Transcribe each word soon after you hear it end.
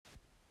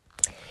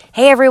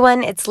Hey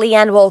everyone, it's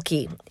Leanne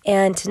Wolke,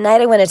 and tonight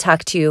I want to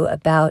talk to you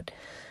about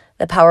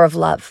the power of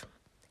love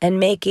and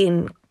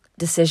making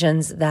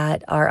decisions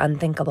that are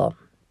unthinkable.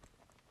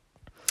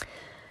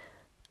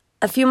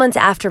 A few months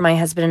after my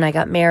husband and I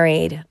got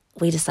married,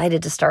 we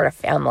decided to start a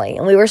family,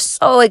 and we were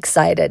so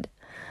excited.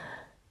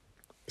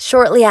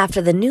 Shortly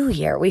after the new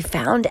year, we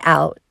found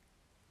out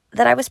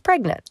that I was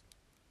pregnant.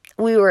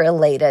 We were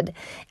elated,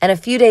 and a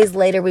few days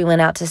later, we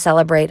went out to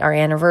celebrate our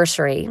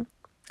anniversary,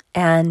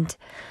 and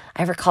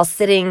I recall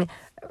sitting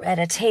at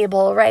a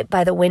table right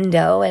by the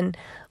window and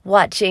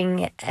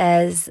watching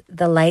as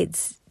the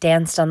lights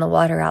danced on the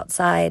water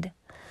outside.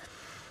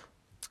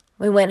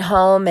 We went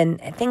home and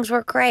things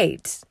were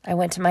great. I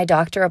went to my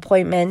doctor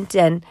appointment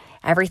and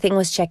everything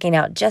was checking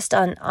out just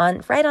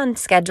right on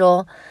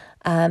schedule.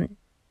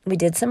 We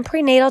did some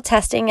prenatal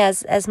testing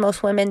as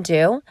most women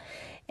do,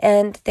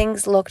 and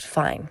things looked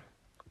fine.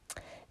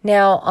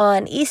 Now,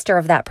 on Easter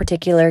of that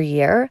particular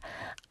year,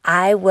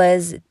 I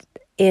was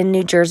in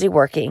New Jersey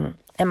working,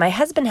 and my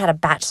husband had a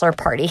bachelor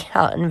party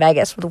out in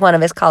Vegas with one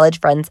of his college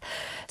friends.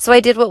 So I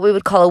did what we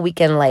would call a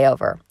weekend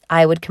layover.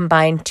 I would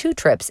combine 2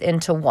 trips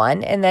into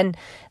one, and then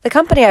the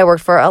company I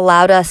worked for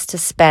allowed us to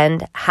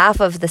spend half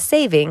of the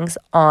savings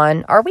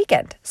on our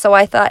weekend. So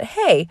I thought,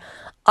 hey,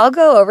 I'll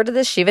go over to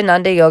the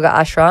Shivananda Yoga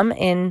Ashram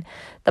in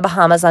the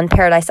Bahamas on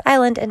Paradise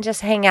Island and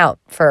just hang out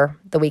for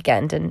the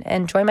weekend and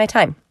enjoy my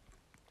time.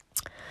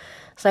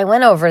 So I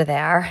went over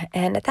there,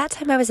 and at that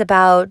time I was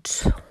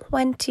about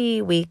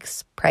 20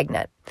 weeks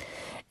pregnant.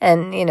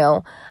 And,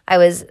 I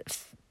was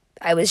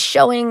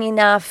showing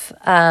enough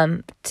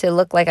to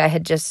look like I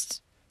had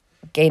just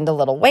gained a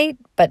little weight,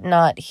 but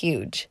not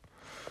huge.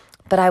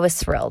 But I was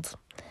thrilled.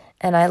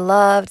 And I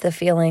loved the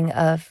feeling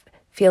of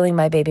feeling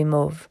my baby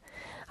move.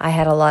 I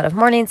had a lot of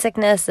morning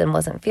sickness and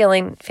wasn't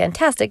feeling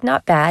fantastic,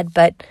 not bad,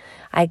 but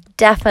I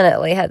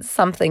definitely had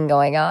something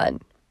going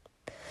on.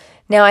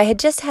 Now, I had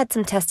just had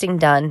some testing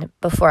done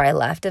before I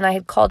left, and I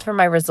had called for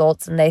my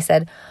results, and they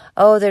said,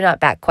 oh, they're not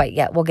back quite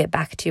yet. We'll get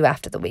back to you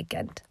after the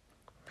weekend.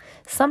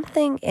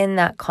 Something in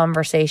that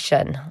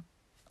conversation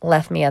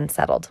left me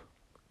unsettled.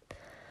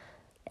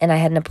 And I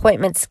had an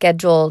appointment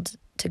scheduled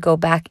to go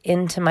back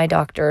into my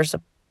doctor's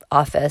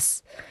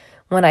office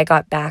when I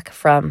got back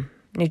from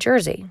New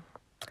Jersey.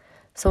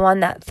 So on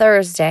that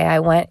Thursday, I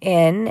went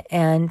in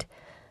and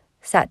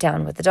sat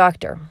down with the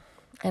doctor.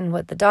 And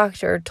what the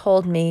doctor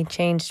told me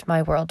changed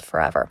my world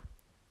forever.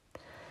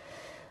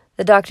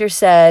 The doctor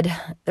said,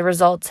 the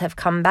results have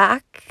come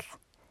back,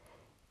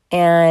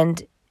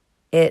 and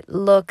it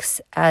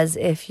looks as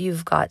if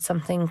you've got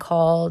something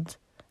called,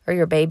 or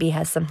your baby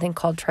has something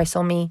called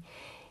trisomy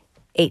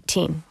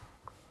 18,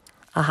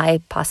 a high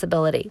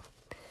possibility.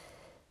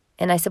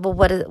 And I said, well,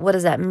 what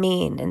does that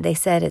mean? And they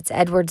said it's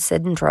Edwards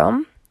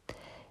syndrome,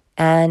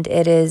 and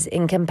it is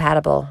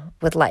incompatible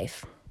with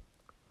life.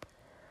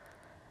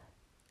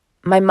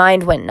 My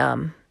mind went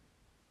numb,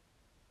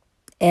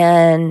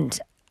 and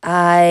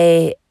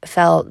I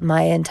felt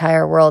my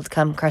entire world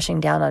come crushing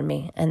down on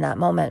me in that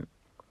moment.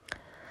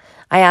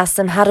 I asked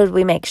him, how did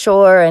we make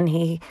sure? And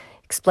he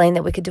explained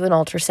that we could do an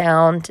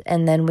ultrasound,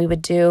 and then we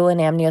would do an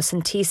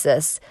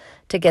amniocentesis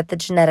to get the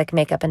genetic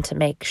makeup and to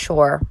make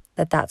sure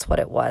that that's what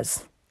it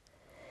was.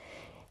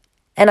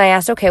 And I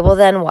asked, okay, well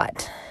then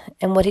what?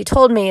 And what he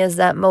told me is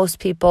that most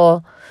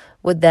people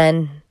would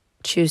then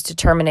choose to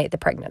terminate the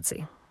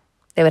pregnancy.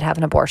 They would have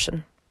an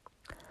abortion.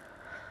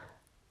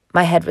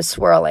 My head was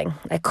swirling.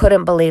 I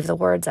couldn't believe the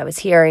words I was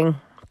hearing.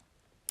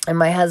 And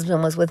my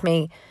husband was with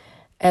me.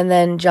 And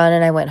then John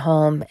and I went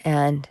home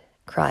and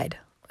cried.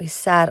 We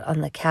sat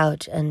on the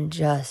couch and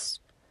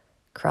just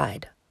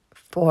cried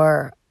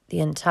for the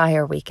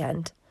entire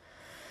weekend.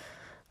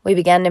 We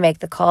began to make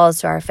the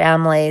calls to our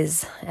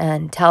families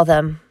and tell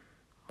them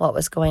what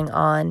was going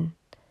on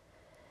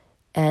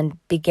and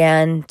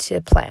began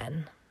to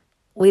plan.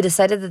 We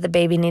decided that the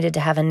baby needed to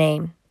have a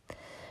name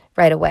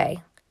right away.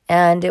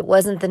 And it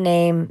wasn't the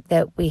name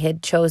that we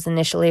had chose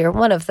initially, or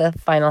one of the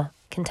final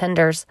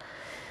contenders.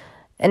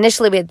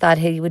 Initially, we had thought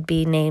he would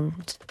be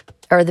named,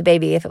 or the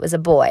baby, if it was a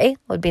boy,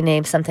 would be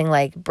named something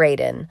like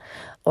Braden,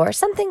 or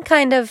something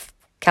kind of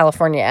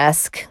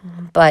California-esque,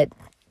 but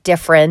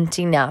different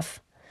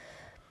enough.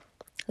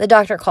 The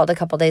doctor called a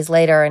couple days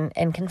later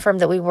and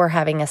confirmed that we were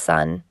having a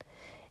son,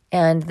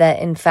 and that,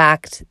 in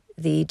fact,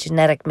 the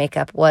genetic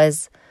makeup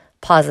was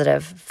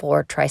positive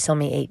for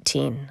trisomy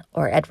 18,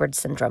 or Edwards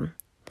syndrome.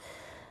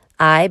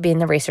 I, being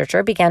the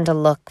researcher, began to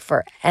look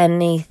for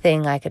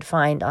anything I could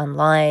find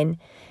online,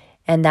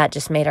 and that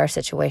just made our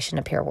situation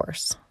appear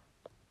worse.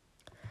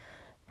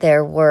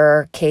 There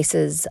were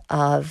cases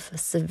of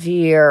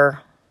severe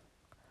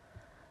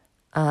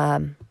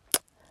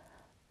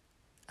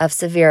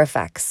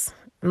effects.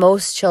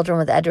 Most children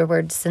with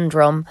Edwards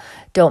syndrome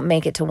don't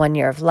make it to 1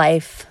 year of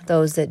life.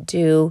 Those that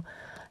do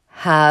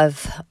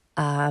have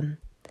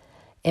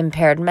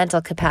impaired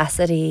mental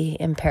capacity,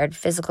 impaired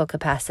physical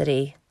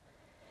capacity,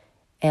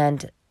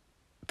 and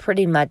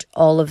pretty much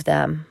all of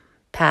them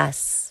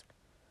pass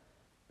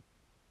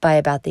by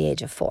about the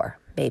age of 4,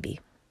 maybe.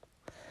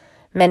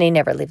 Many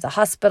never leave the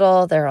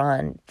hospital. They're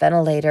on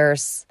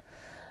ventilators.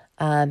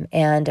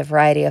 and a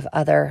variety of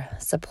other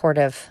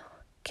supportive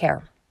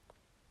care.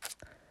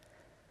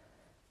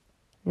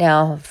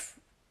 Now,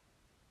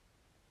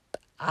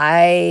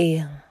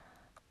 I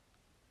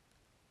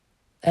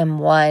am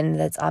one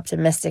that's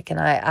optimistic, and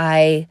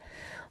I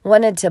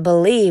wanted to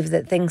believe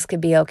that things could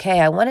be okay.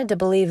 I wanted to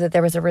believe that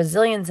there was a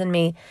resilience in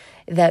me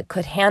that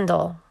could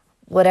handle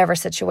whatever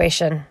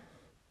situation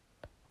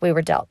we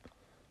were dealt.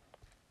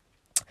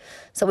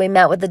 So we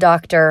met with the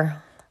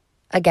doctor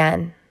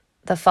again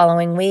the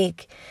following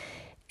week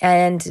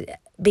and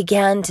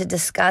began to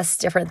discuss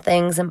different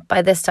things. And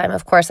by this time,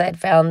 of course, I had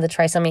found the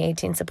Trisomy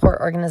 18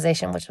 Support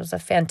Organization, which was a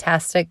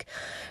fantastic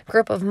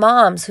group of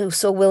moms who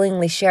so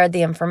willingly shared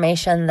the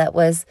information that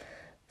was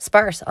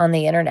sparse on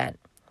the internet.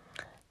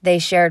 They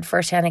shared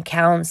firsthand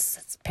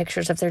accounts,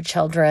 pictures of their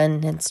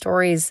children, and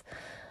stories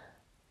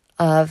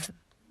of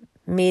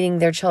meeting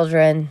their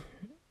children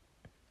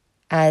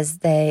as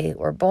they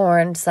were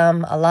born,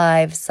 some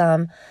alive,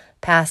 some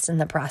passed in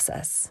the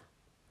process.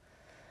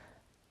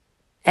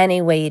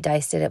 Any way you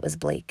diced it, it was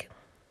bleak.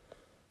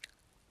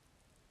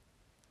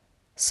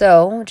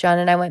 So John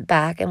and I went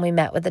back and we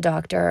met with the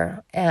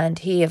doctor, and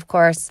he, of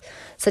course,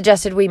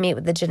 suggested we meet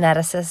with the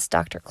geneticist,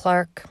 Dr.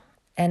 Clark,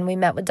 and we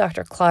met with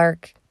Dr.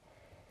 Clark,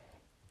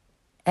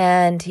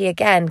 and he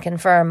again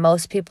confirmed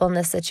most people in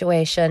this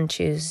situation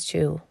choose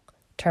to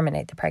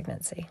terminate the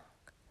pregnancy.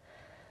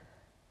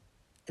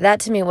 That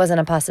to me wasn't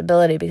a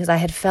possibility because I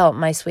had felt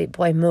my sweet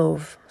boy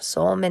move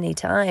so many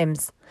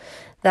times.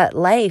 That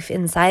life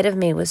inside of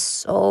me was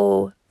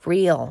so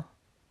real.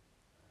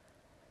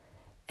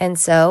 And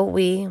so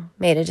we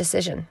made a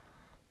decision.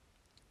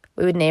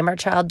 We would name our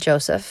child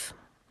Joseph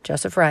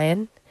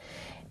Ryan,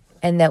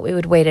 and that we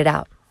would wait it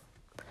out.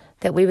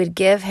 That we would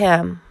give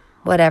him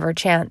whatever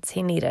chance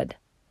he needed.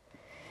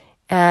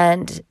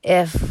 And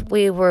if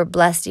we were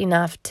blessed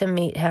enough to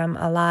meet him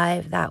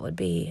alive, that would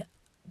be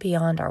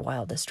beyond our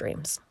wildest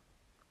dreams.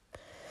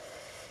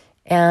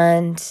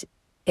 And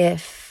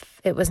if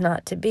it was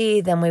not to be,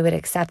 then we would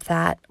accept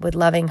that with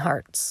loving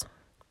hearts.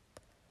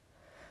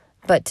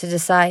 But to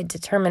decide to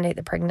terminate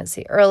the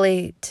pregnancy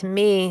early, to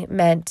me,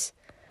 meant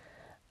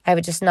I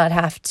would just not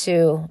have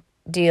to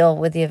deal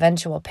with the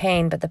eventual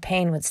pain, but the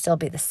pain would still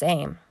be the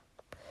same.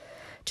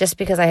 Just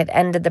because I had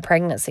ended the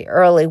pregnancy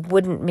early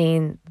wouldn't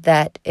mean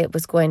that it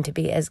was going to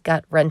be as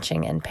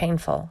gut-wrenching and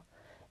painful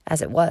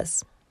as it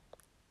was.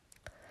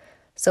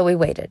 So we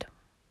waited.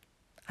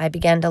 I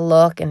began to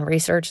look and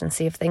research and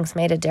see if things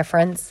made a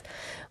difference.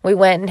 We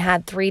went and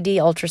had 3D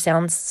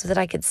ultrasounds so that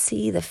I could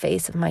see the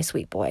face of my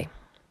sweet boy.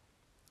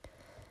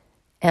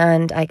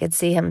 And I could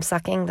see him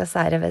sucking the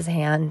side of his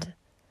hand.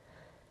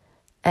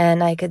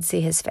 And I could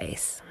see his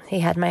face. He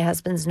had my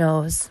husband's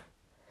nose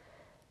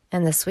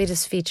and the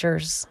sweetest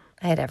features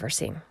I had ever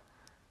seen.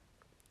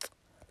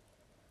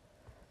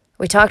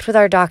 We talked with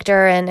our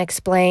doctor and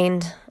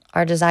explained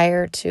our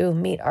desire to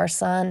meet our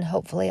son,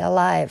 hopefully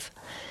alive.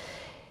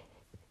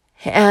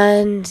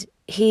 And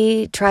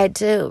he tried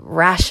to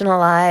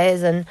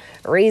rationalize and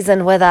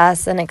reason with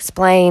us and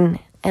explain.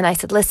 And I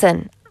said,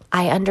 listen,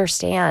 I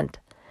understand.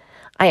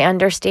 I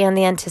understand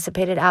the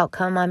anticipated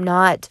outcome. I'm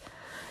not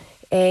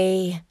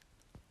a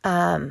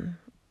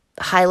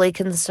highly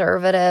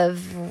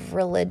conservative,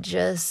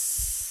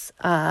 religious,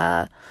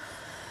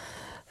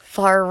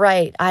 far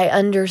right. I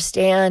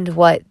understand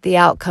what the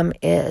outcome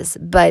is,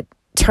 but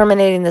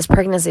terminating this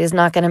pregnancy is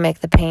not going to make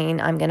the pain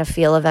I'm going to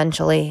feel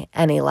eventually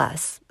any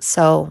less.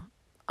 So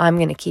I'm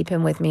going to keep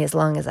him with me as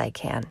long as I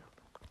can.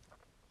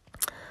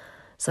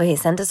 So he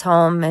sent us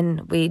home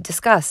and we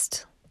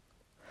discussed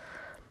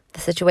the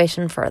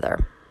situation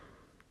further.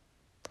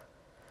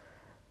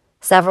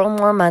 Several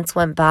more months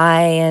went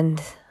by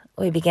and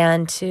we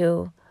began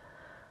to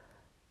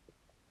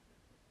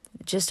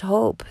just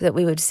hope that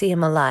we would see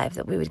him alive,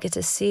 that we would get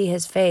to see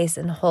his face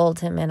and hold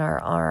him in our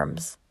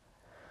arms.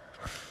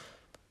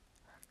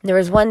 There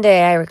was one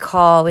day I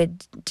recall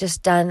we'd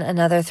just done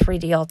another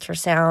 3D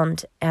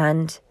ultrasound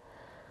and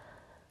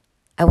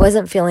I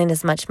wasn't feeling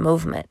as much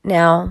movement.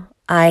 Now,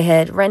 I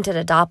had rented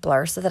a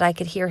Doppler so that I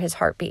could hear his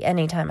heartbeat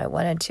anytime I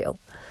wanted to.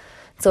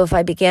 So if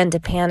I began to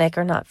panic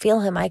or not feel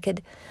him, I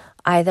could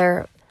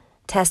either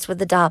test with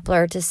the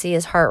Doppler to see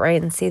his heart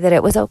rate and see that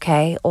it was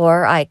okay,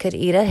 or I could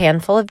eat a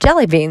handful of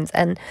jelly beans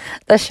and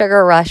the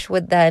sugar rush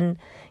would then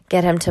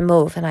get him to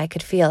move and I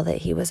could feel that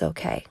he was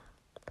okay.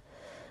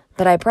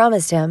 But I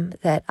promised him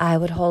that I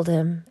would hold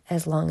him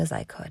as long as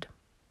I could.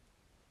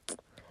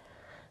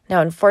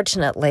 Now,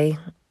 unfortunately,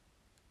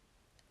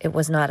 it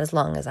was not as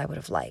long as I would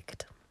have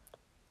liked.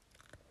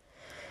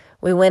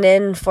 We went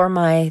in for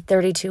my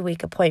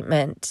 32-week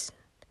appointment,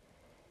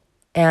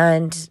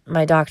 and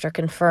my doctor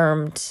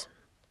confirmed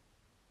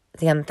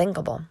the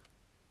unthinkable.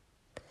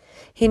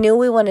 He knew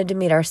we wanted to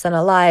meet our son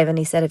alive, and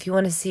he said, if you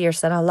want to see your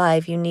son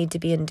alive, you need to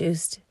be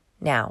induced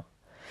now.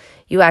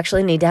 You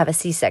actually need to have a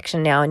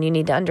C-section now, and you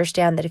need to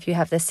understand that if you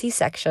have the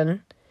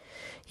C-section,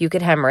 you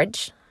could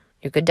hemorrhage,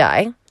 you could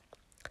die.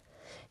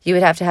 You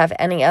would have to have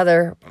any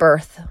other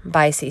birth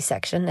by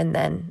C-section and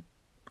then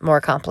more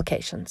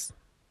complications.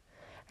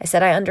 I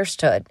said I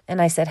understood,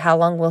 and I said, how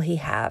long will he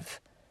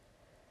have?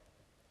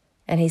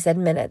 And he said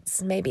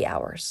minutes, maybe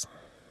hours.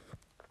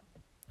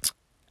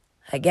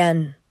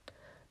 Again,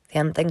 the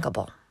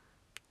unthinkable.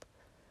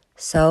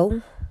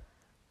 So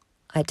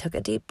I took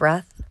a deep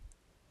breath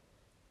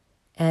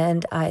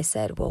and I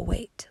said, we'll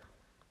wait.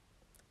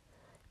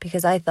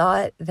 Because I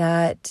thought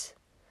that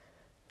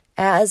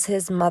as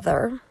his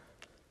mother,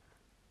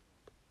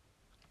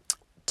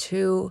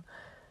 to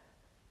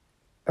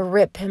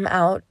rip him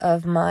out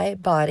of my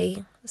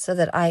body so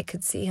that I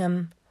could see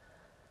him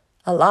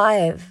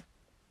alive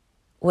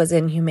was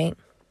inhumane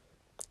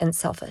and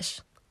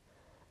selfish.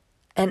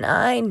 And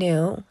I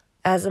knew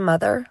as a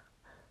mother,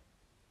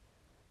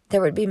 there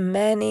would be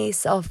many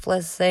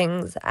selfless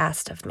things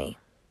asked of me.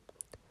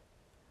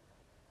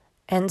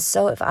 And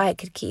so if I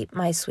could keep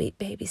my sweet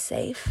baby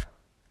safe,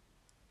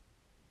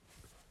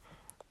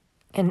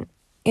 and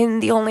in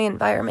the only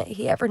environment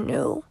he ever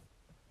knew,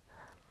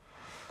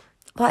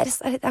 well, I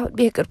decided that would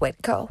be a good way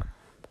to go.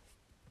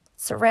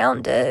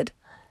 Surrounded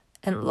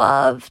and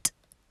loved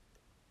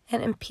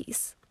and in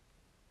peace.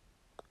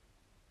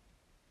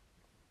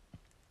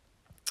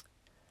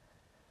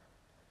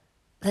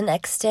 The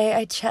next day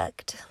I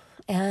checked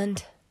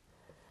and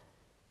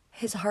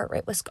his heart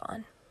rate was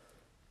gone.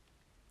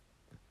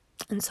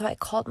 And so I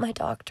called my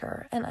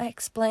doctor and I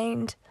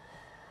explained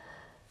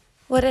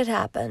what had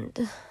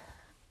happened.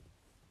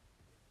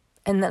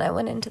 And then I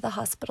went into the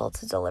hospital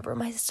to deliver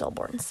my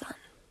stillborn son.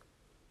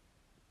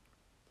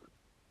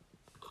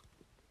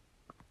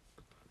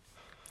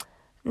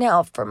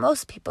 Now, for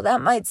most people, that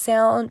might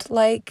sound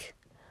like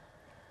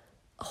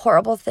a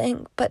horrible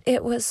thing, but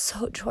it was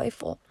so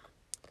joyful.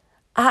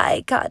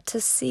 I got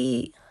to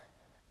see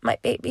my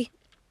baby,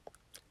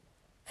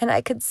 and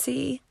I could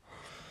see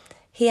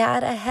he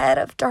had a head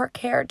of dark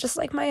hair just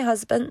like my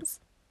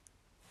husband's.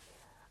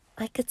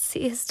 I could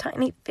see his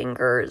tiny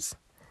fingers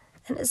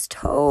and his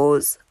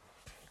toes.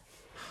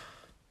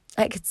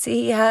 I could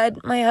see he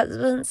had my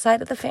husband's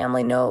side of the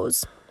family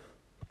nose.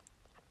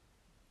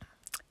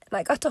 And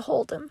I got to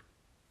hold him.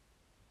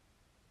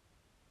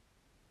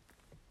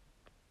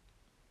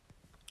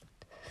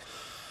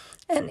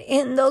 And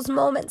in those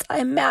moments,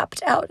 I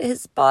mapped out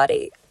his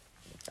body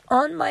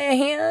on my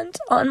hand,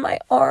 on my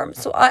arm,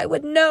 so I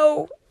would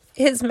know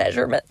his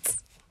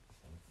measurements.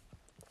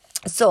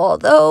 So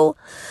although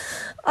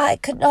I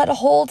could not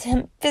hold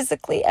him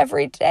physically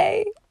every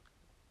day,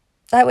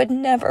 I would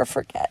never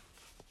forget.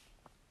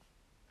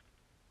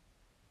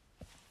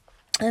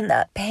 And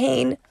that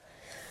pain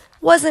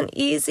wasn't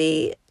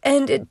easy,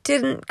 and it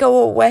didn't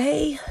go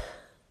away.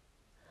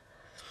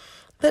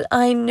 But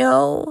I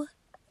know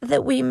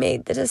that we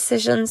made the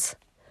decisions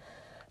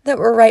that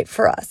were right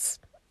for us.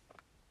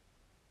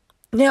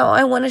 Now,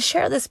 I want to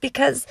share this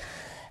because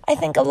I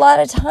think a lot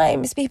of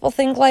times people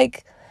think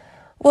like,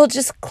 we'll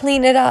just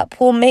clean it up,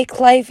 we'll make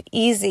life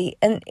easy.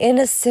 And in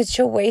a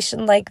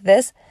situation like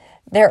this,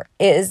 there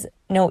is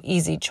no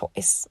easy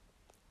choice.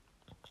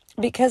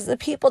 Because the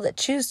people that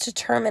choose to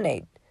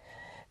terminate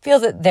feel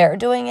that they're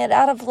doing it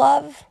out of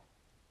love,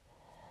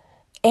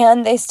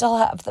 and they still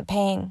have the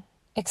pain.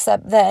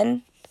 Except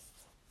then,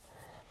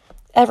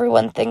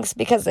 everyone thinks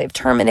because they've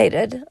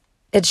terminated,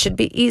 it should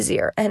be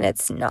easier, and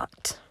it's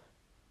not.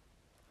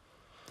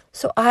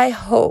 So I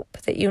hope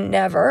that you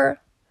never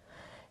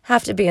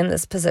have to be in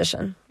this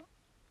position.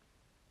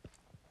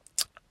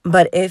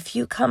 But if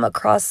you come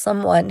across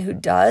someone who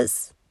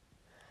does,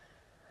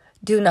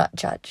 do not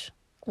judge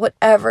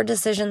whatever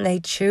decision they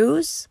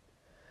choose,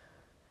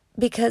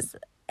 because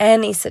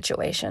any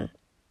situation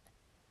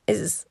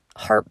is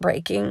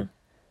heartbreaking,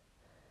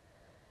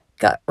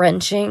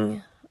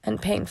 gut-wrenching,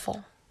 and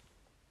painful.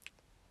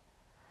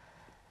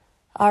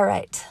 All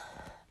right.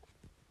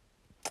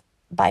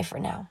 Bye for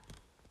now.